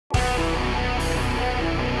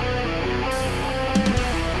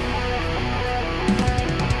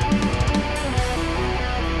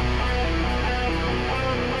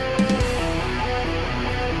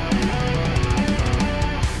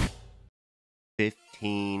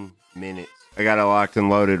15 minutes. I got it locked and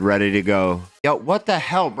loaded, ready to go. Yo, what the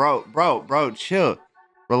hell, bro? Bro, chill.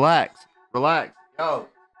 Relax. Yo,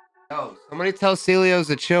 somebody tell Celios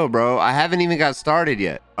to chill, bro. I haven't even got started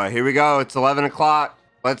yet. All right, here we go. It's 11 o'clock.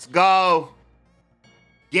 Let's go.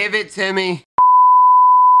 Give it to me.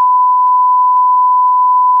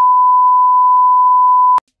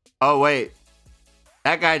 Oh, wait.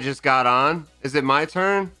 That guy just got on. Is it my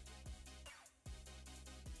turn?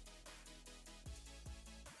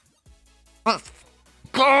 Let's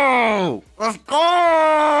go! Let's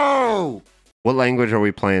go! What language are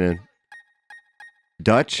we playing in?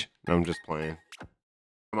 Dutch? No, I'm just playing.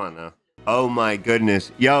 Come on now. Oh my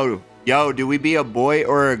goodness. Yo, do we be a boy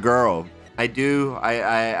or a girl? I do.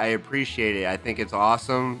 I appreciate it. I think it's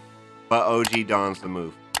awesome. But OG Don's the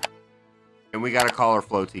move. And we gotta call her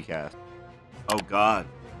Floaty Cast. Oh God.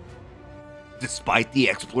 Despite the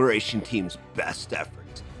exploration team's best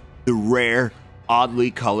efforts, the rare,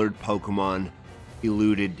 oddly colored Pokemon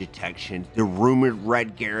eluded detection. The rumored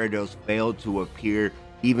red Gyarados failed to appear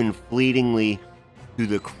even fleetingly to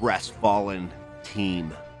the crestfallen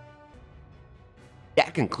team.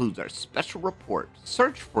 That concludes our special report.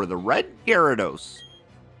 Search for the red Gyarados.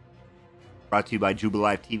 Brought to you by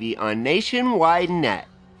Jubilife TV on Nationwide Net.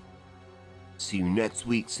 See you next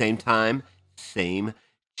week, same time, same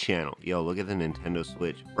channel. Yo, look at the Nintendo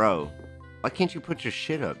Switch. Bro, why can't you put your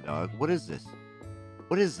shit up, dog? What is this?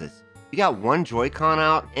 What is this? You got one Joy-Con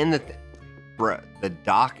out and bruh, the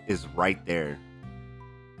dock is right there.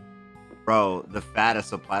 Bro, the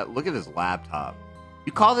fattest of look at this laptop.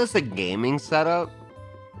 You call this a gaming setup?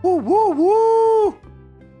 Woo, woo, woo!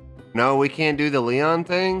 No, we can't do the Leon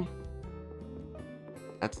thing?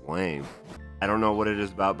 That's lame. I don't know what it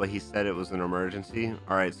is about, but he said it was an emergency.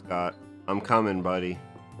 All right, Scott. I'm coming, buddy.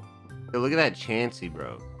 Yo, look at that Chansey,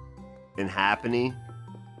 bro. Been happening.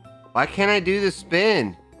 Why can't I do the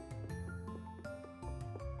spin?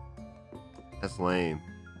 That's lame.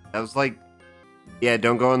 That was like... Yeah,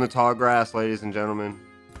 don't go in the tall grass, ladies and gentlemen.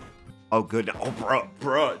 Oh, good. Oh,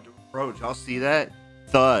 bro, did y'all see that?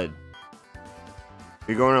 Thud.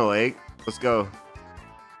 You're going to the lake? Let's go.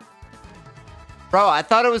 Bro, I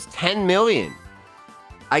thought it was 10 million.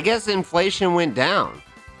 I guess inflation went down.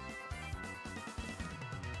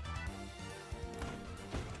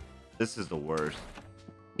 This is the worst.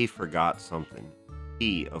 He forgot something.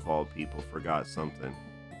 He, of all people, forgot something.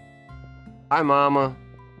 Hi, Mama.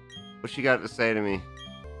 What she got to say to me?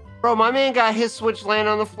 Bro, my man got his Switch land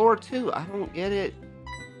on the floor, too. I don't get it.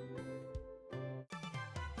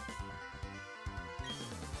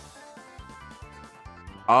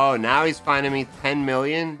 Oh, now he's finding me 10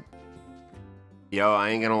 million? Yo, I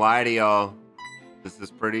ain't gonna lie to y'all. This is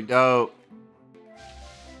pretty dope.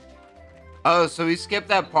 Oh, so we skipped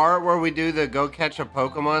that part where we do the go catch a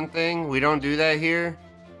Pokemon thing? We don't do that here?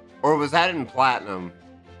 Or was that in Platinum?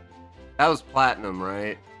 That was Platinum,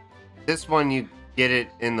 right? This one, you get it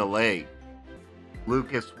in the lake.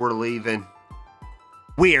 Lucas, we're leaving.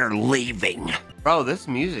 We're leaving. Bro, this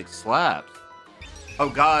music slaps. Oh,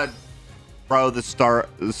 God. Bro, the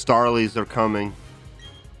Starlies are coming.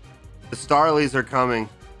 The Starlies are coming.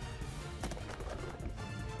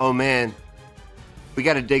 Oh, man. We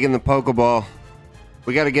got to dig in the Pokeball.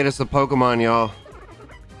 We got to get us a Pokemon, y'all.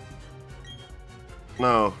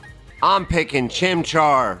 No. I'm picking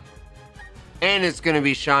Chimchar. And it's going to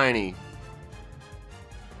be shiny.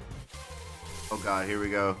 Oh, God. Here we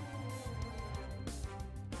go.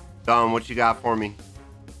 Dom, what you got for me?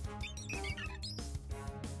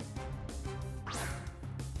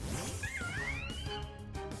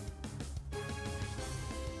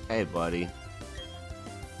 Hey, buddy.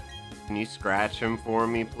 Can you scratch him for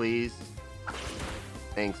me, please?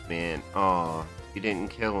 Thanks, man. Aw, you didn't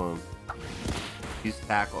kill him. Use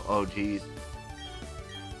tackle. Oh, jeez.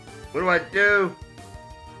 What do I do?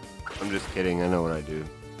 I'm just kidding. I know what I do.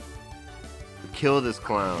 Kill this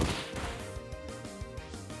clown.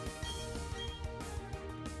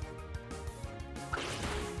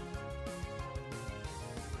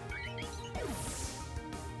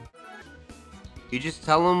 You just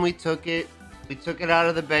tell him we took it. We took it out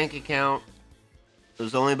of the bank account. It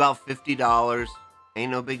was only about $50.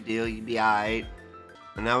 Ain't no big deal. You'd be alright.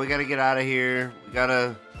 And now we gotta get out of here. We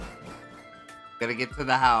gotta get to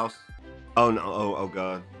the house. Oh no! Oh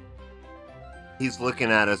God! He's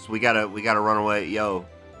looking at us. We gotta run away. Yo,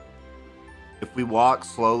 if we walk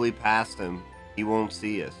slowly past him, he won't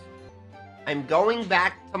see us. I'm going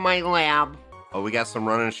back to my lab. Oh, we got some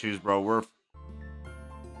running shoes, bro. We're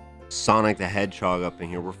Sonic the Hedgehog up in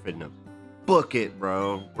here. We're fitting to book it,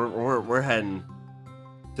 bro. We're heading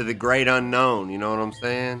to the great unknown. You know what I'm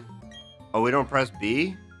saying? Oh, we don't press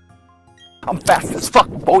B? I'm fast as fuck,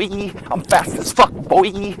 boy. I'm fast as fuck,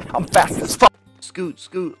 boy. I'm fast as fuck. Scoot,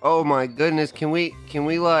 scoot. Oh my goodness. Can we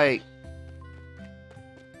like...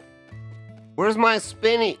 Where's my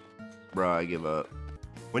spinny? Bro, I give up.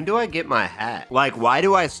 When do I get my hat? Like, why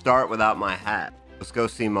do I start without my hat? Let's go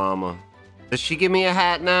see Mama. Does she give me a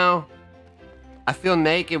hat now? I feel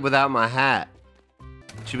naked without my hat.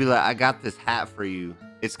 She'd be like, I got this hat for you.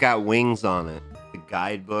 It's got wings on it. The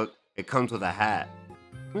guidebook. It comes with a hat.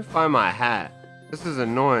 Let me find my hat. This is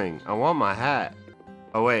annoying. I want my hat.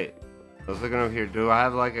 Oh, wait. I was looking over here. Do I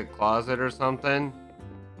have like a closet or something?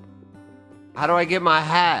 How do I get my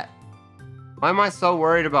hat? Why am I so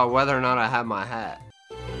worried about whether or not I have my hat?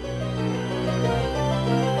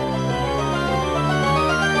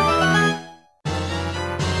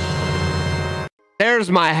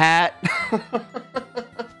 There's my hat.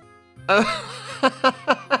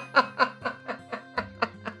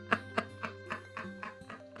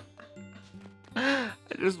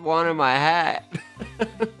 I just wanted my hat.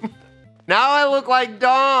 Now I look like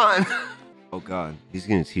Dawn. Oh God, he's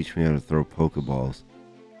gonna teach me how to throw Pokeballs.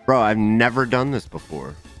 Bro, I've never done this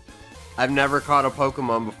before. I've never caught a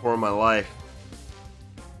Pokemon before in my life.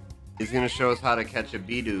 He's gonna show us how to catch a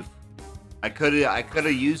Bidoof. I could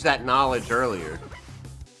have used that knowledge earlier.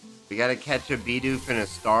 We gotta catch a Bidoof and a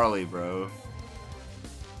Starly, bro.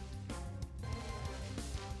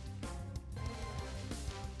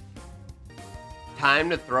 Time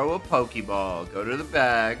to throw a Pokeball. Go to the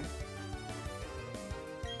bag.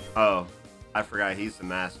 Oh, I forgot he's the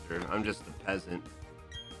master. I'm just a peasant.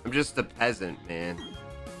 I'm just a peasant, man.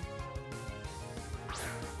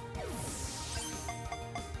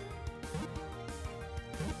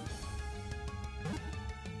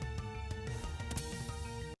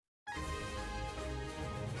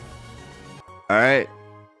 Alright.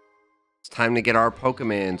 It's time to get our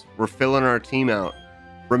Pokemons. We're filling our team out.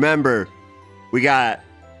 Remember, we got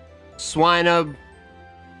Swinub,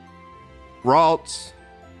 Ralts,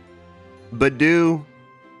 Badoo,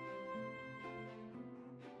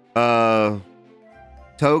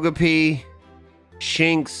 Togepi,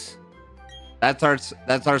 Shinx. That's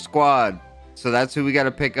our squad. So that's who we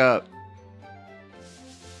gotta pick up.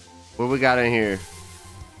 What we got in here?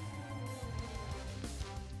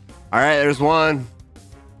 Alright, there's one.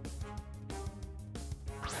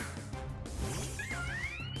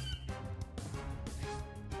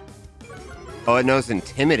 Oh, it knows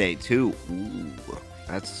Intimidate too. Ooh,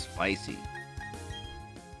 that's spicy.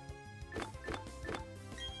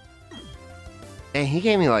 Dang, he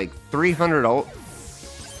gave me like 300 ult.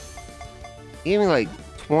 He gave me like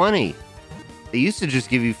 20. They used to just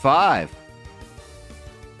give you 5.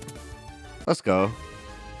 Let's go.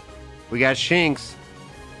 We got Shinx.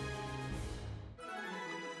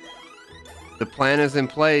 The plan is in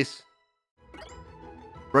place.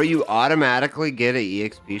 Bro, you automatically get an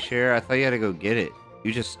EXP share? I thought you had to go get it.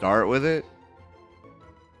 You just start with it?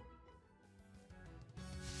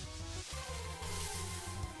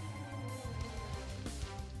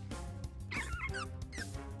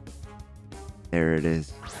 There it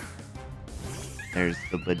is. There's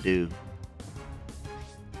the Badoo.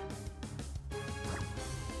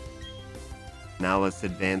 Now let's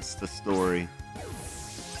advance the story.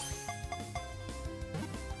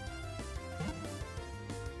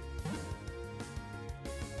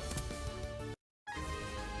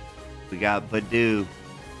 We got Badoo.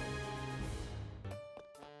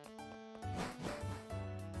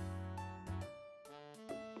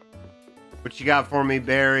 What you got for me,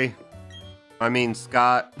 Barry? I mean,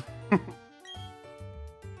 Scott.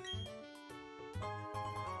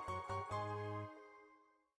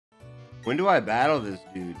 When do I battle this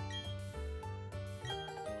dude?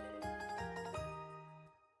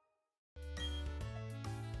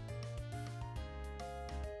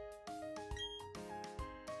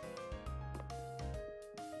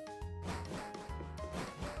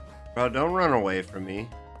 Bro, don't run away from me.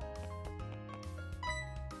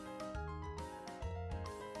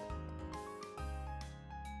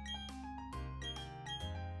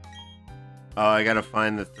 Oh, I gotta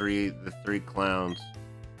find the three clowns.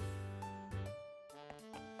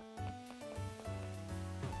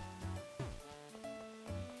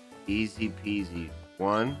 Easy peasy.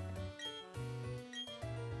 1.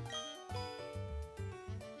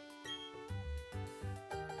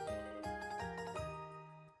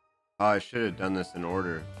 Oh, I should have done this in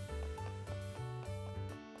order.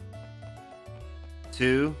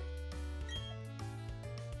 2.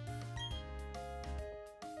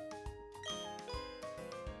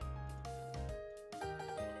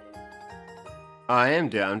 Oh, I am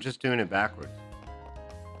doing. I'm just doing it backwards.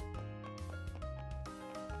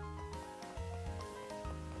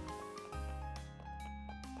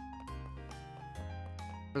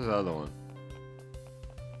 Where's the other one?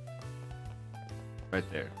 Right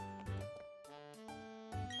there.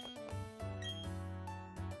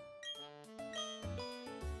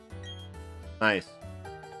 Nice.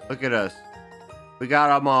 Look at us. We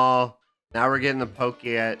got them all. Now we're getting the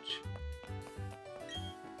Poké-etch.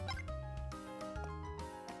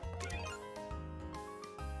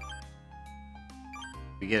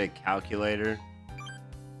 We get a calculator.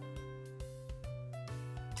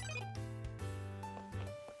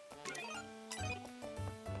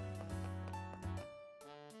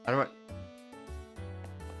 How do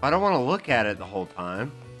I don't want to look at it the whole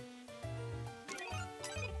time.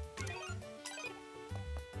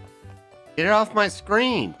 Get it off my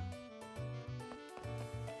screen.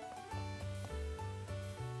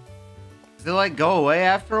 Does it like go away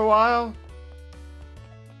after a while?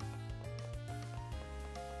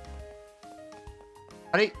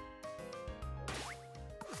 How do you...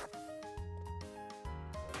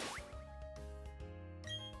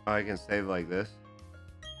 Oh, I can save like this.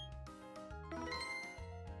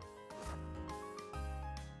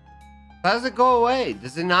 How does it go away?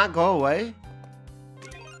 Does it not go away?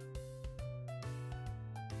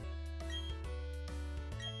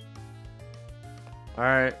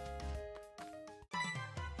 Alright.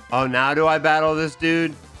 Oh, now do I battle this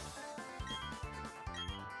dude?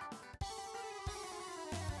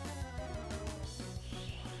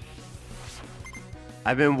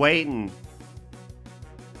 I've been waiting.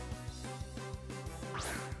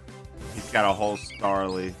 He's got a whole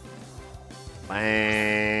Starly.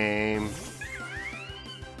 Lame.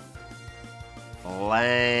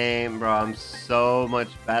 Lame, bro. I'm so much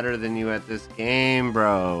better than you at this game,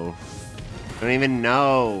 bro. I don't even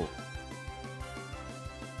know.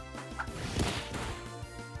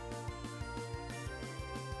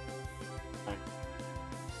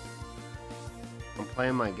 I'm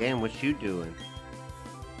playing my game. What you doing?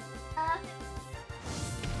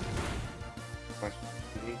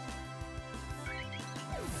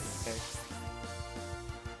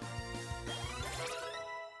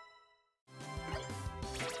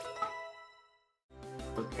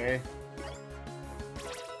 Okay.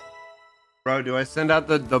 Bro, do I send out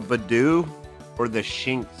the Badoo or the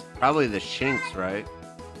Shinx? Probably the Shinx, right?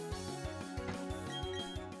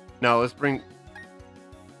 No, let's bring...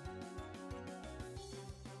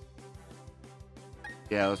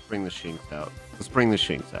 Yeah, let's bring the Shinx out. Let's bring the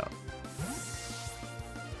Shinx out.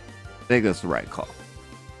 I think that's the right call.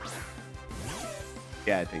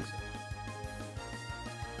 Yeah, I think so.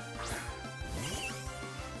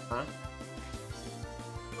 Huh?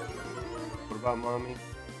 What about mommy?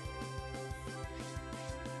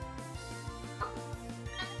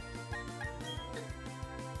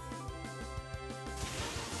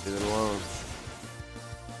 Leave it alone.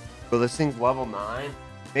 Well, this thing's level 9.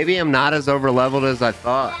 Maybe I'm not as over leveled as I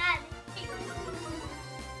thought.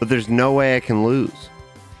 But there's no way I can lose.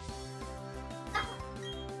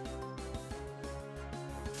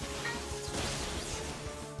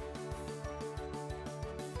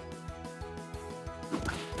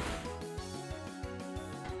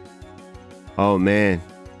 Oh man.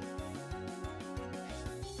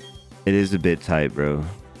 It is a bit tight, bro.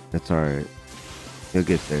 That's alright. You'll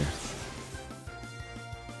get there.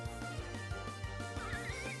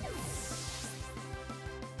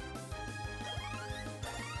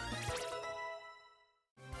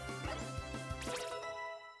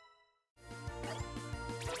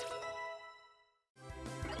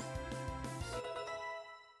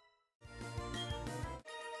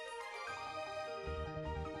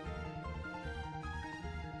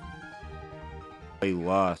 You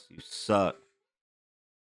lost. You suck.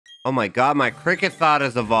 Oh my god, my cricket thought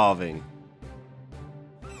is evolving.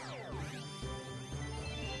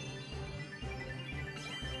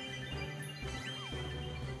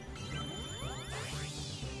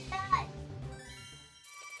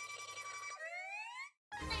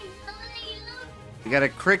 You got a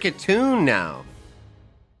cricket tune now.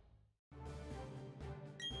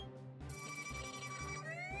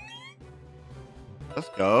 Let's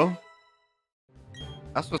go.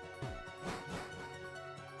 That's what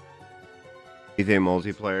you think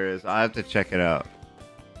multiplayer is. I have to check it out.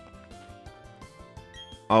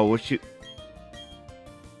 Oh, what you?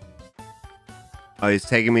 Oh, he's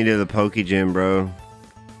taking me to the Poke Gym, bro.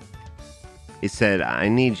 He said, "I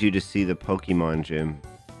need you to see the Pokemon gym."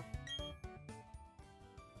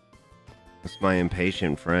 That's my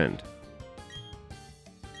impatient friend.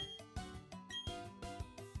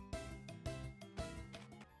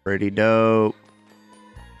 Pretty dope.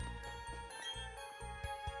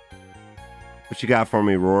 What you got for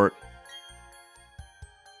me, Rourke?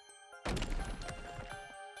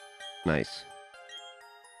 Nice.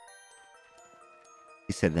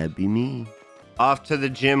 said that'd be me. Off to the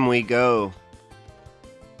gym we go.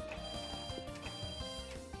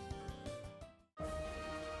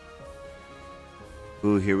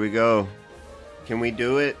 Ooh, here we go. Can we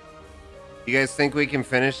do it? You guys think we can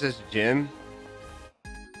finish this gym?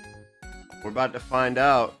 We're about to find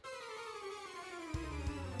out.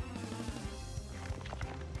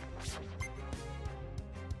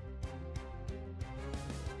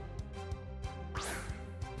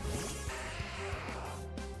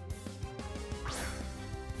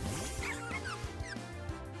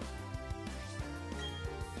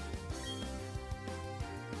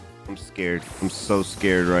 I'm scared. I'm so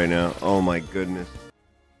scared right now. Oh my goodness.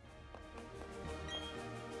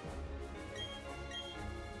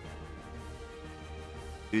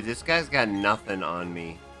 Dude, this guy's got nothing on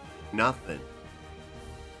me. Nothing.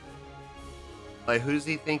 Like, who does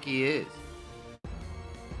he think he is?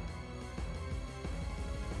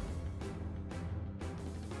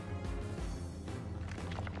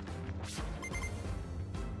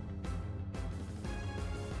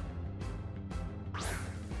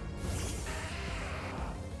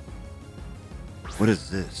 What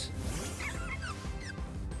is this?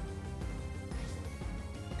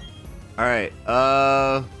 Alright,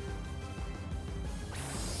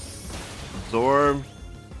 absorb.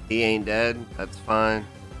 He ain't dead. That's fine.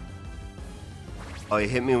 Oh, he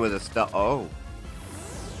hit me with a stuff. Oh.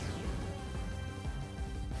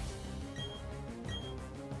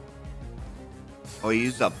 Oh, he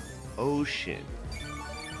used a potion.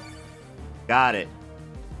 Got it.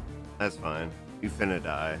 That's fine. You finna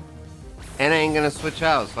die. And I ain't gonna switch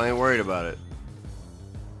out, so I ain't worried about it.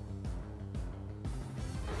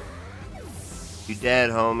 You dead,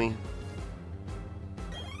 homie.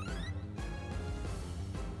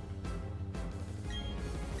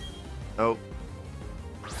 Nope.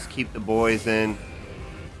 Just keep the boys in.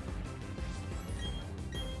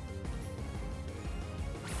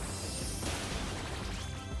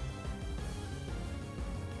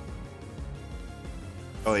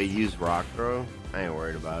 Oh, he used rock throw? I ain't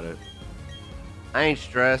worried about it. I ain't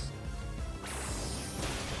stressed.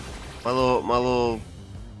 My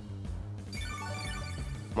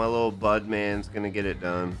little bud man's gonna get it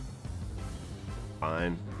done.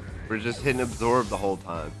 Fine. We're just hitting absorb the whole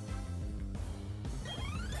time.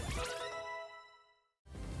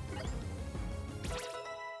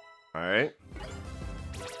 Alright.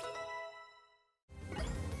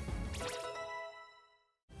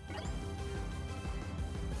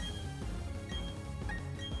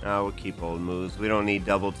 Now we'll keep old moves. We don't need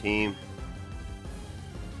double team.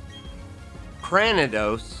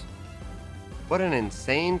 Cranidos. What an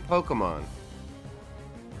insane Pokemon.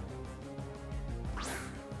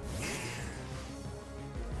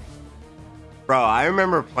 Bro, I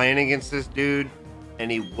remember playing against this dude and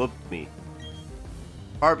he whooped me.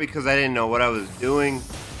 Part because I didn't know what I was doing.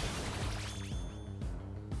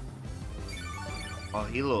 Oh,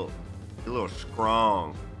 he a little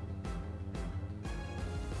strong.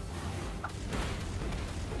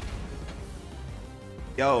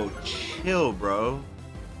 Yo, chill, bro.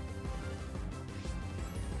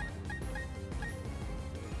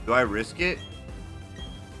 Do I risk it?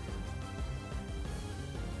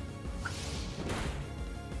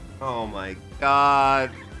 Oh my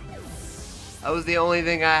god. That was the only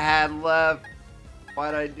thing I had left.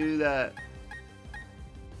 Why'd I do that?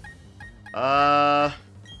 I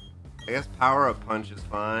guess power up punch is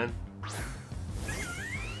fine.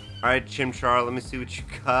 Alright, Chimchar, let me see what you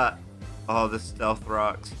got. Oh, the stealth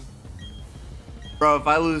rocks. Bro, if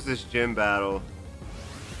I lose this gym battle.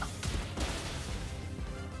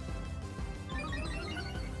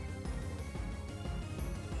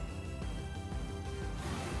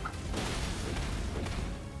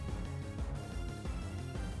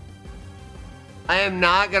 I am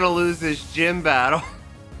not gonna lose this gym battle.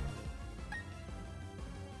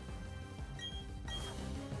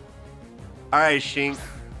 Alright, Shink.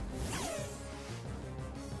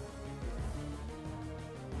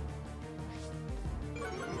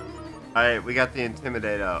 Alright, we got the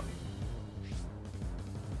Intimidate out.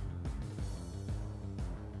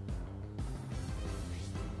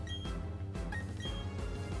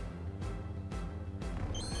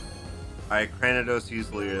 Alright, Cranidos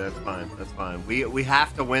use Leer, that's fine, that's fine. We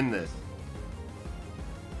have to win this.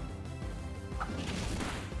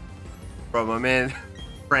 Bro, my man,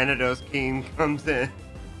 Cranidos King comes in.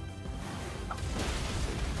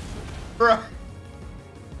 Bro.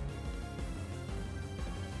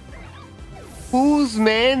 Whose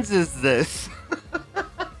man's is this?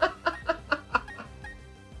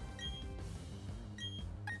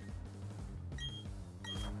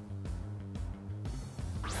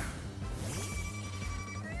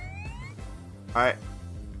 Alright.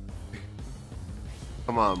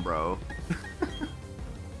 Come on, bro.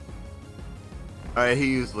 Alright, he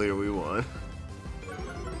used leader, we won.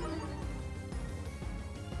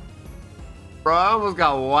 Bro, I almost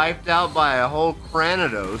got wiped out by a whole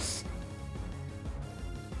Cranidos.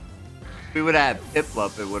 If we would have had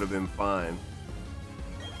Piplup, it would have been fine.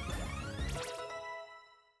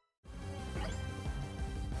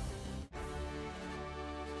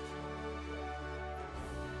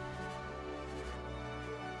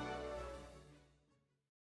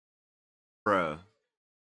 Bro.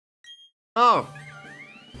 Oh!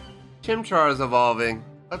 Chimchar is evolving.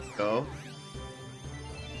 Let's go.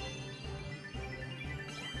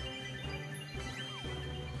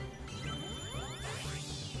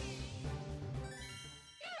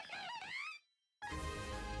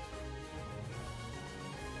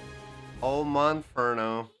 Oh,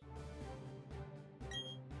 Monferno.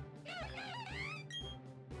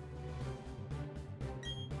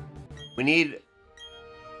 We need...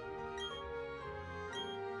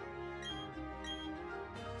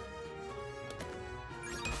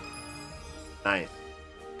 Nice.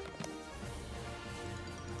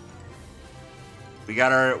 We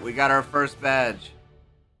got our first badge.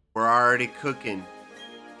 We're already cooking.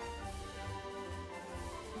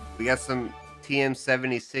 We got some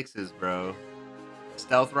TM76s, bro.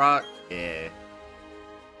 Stealth Rock? Yeah.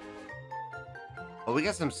 Oh, we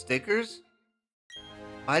got some stickers?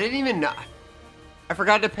 I didn't even know. I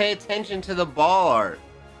forgot to pay attention to the ball art.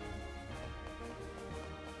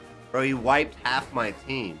 Bro, he wiped half my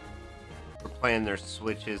team. We're playing their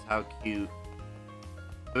switches. How cute.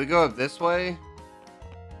 Do we go up this way?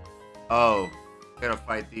 Oh, gotta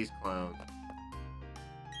fight these clowns.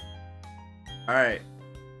 Alright.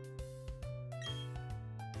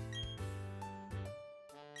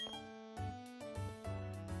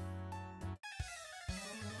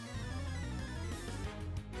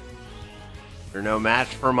 They're no match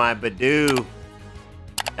for my Badoo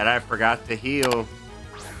that I forgot to heal.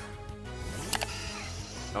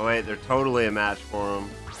 Oh wait, they're totally a match for him.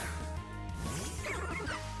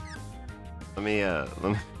 Let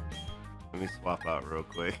me swap out real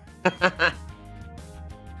quick.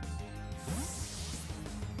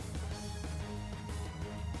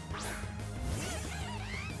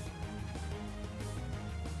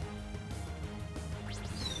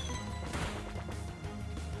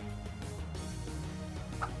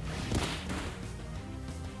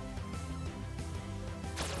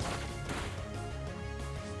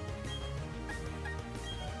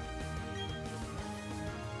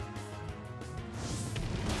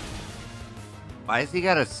 Why has he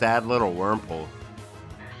got a sad little Wurmple?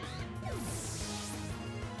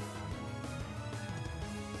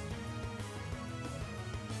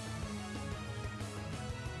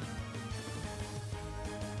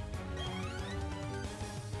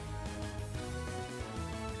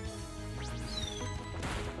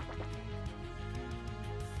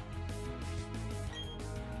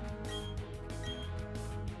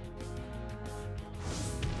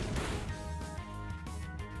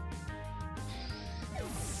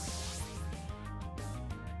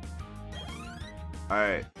 All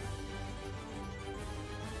right.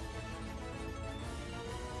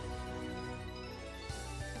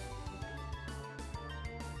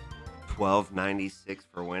 $12.96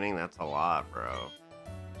 for winning. That's a lot, bro.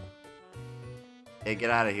 Hey, get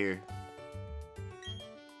out of here.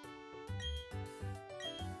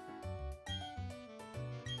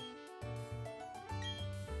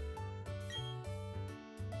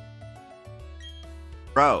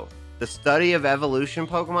 Bro. The study of evolution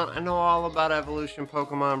Pokemon? I know all about evolution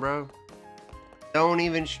Pokemon, bro. Don't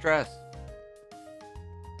even stress.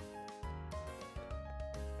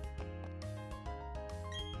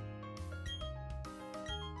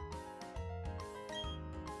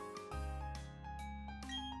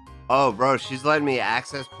 Oh, bro, she's letting me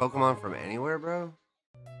access Pokemon from anywhere, bro?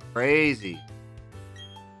 Crazy.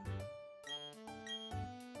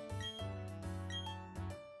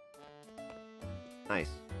 Nice.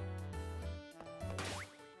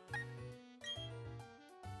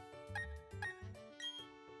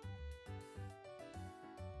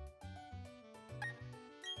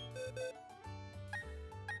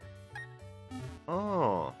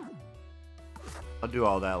 Oh. I'll do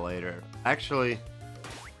all that later. Actually...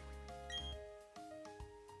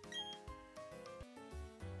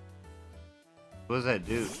 what does that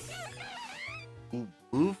do? Ooh,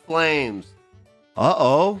 blue flames.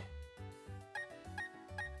 Uh-oh.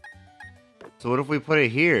 So what if we put it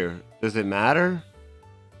here? Does it matter?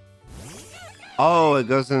 Oh, it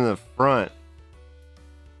goes in the front.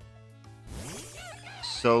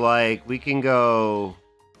 So, like, we can go...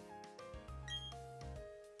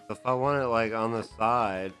 If I want it like on the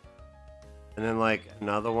side, and then like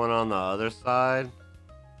another one on the other side,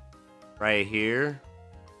 right here,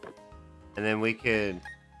 and then we could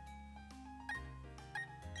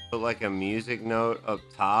put like a music note up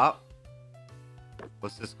top.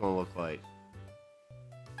 What's this gonna look like?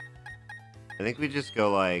 I think we just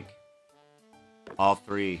go like all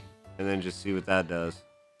three and then just see what that does.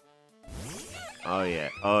 Oh yeah,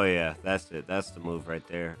 oh yeah, that's it. That's the move right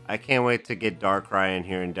there. I can't wait to get Darkrai in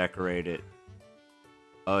here and decorate it.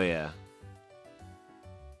 Oh yeah.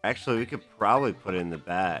 Actually, we could probably put it in the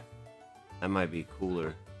back. That might be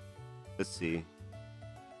cooler. Let's see.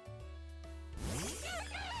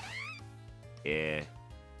 Yeah.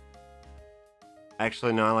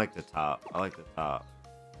 Actually, no, I like the top. I like the top.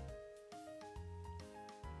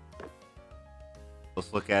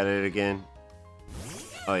 Let's look at it again.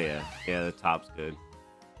 Oh yeah, yeah, the top's good.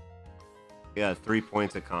 Yeah, 3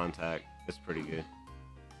 points of contact. That's pretty good.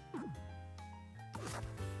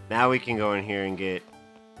 Now we can go in here and get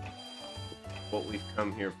what we've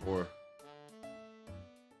come here for.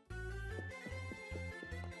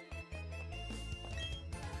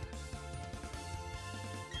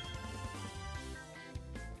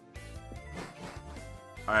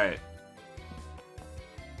 Alright.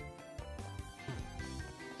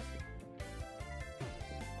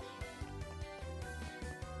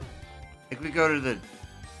 I think we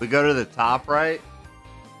go to the top right.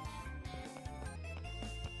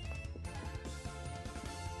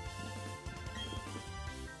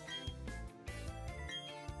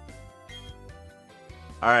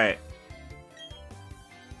 All right.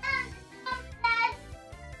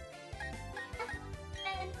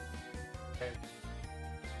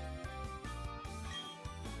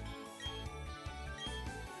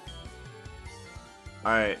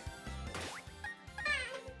 All right.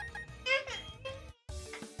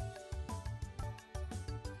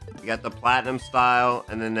 We got the platinum style,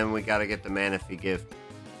 and then we gotta get the Manaphy gift.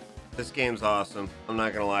 This game's awesome. I'm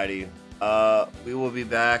not gonna lie to you. We will be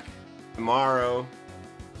back tomorrow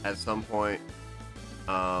at some point.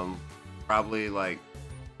 Probably like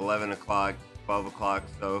 11 o'clock, 12 o'clock.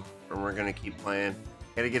 So, and we're gonna keep playing.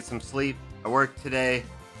 Gotta get some sleep. I worked today,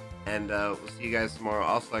 and we'll see you guys tomorrow.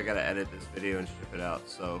 Also, I gotta edit this video and ship it out.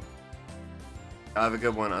 So, have a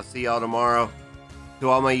good one. I'll see y'all tomorrow. To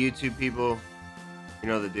all my YouTube people, you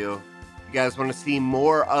know the deal. If you guys want to see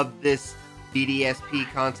more of this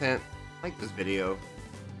BDSP content, like this video,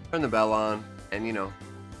 turn the bell on, and you know,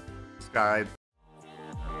 subscribe.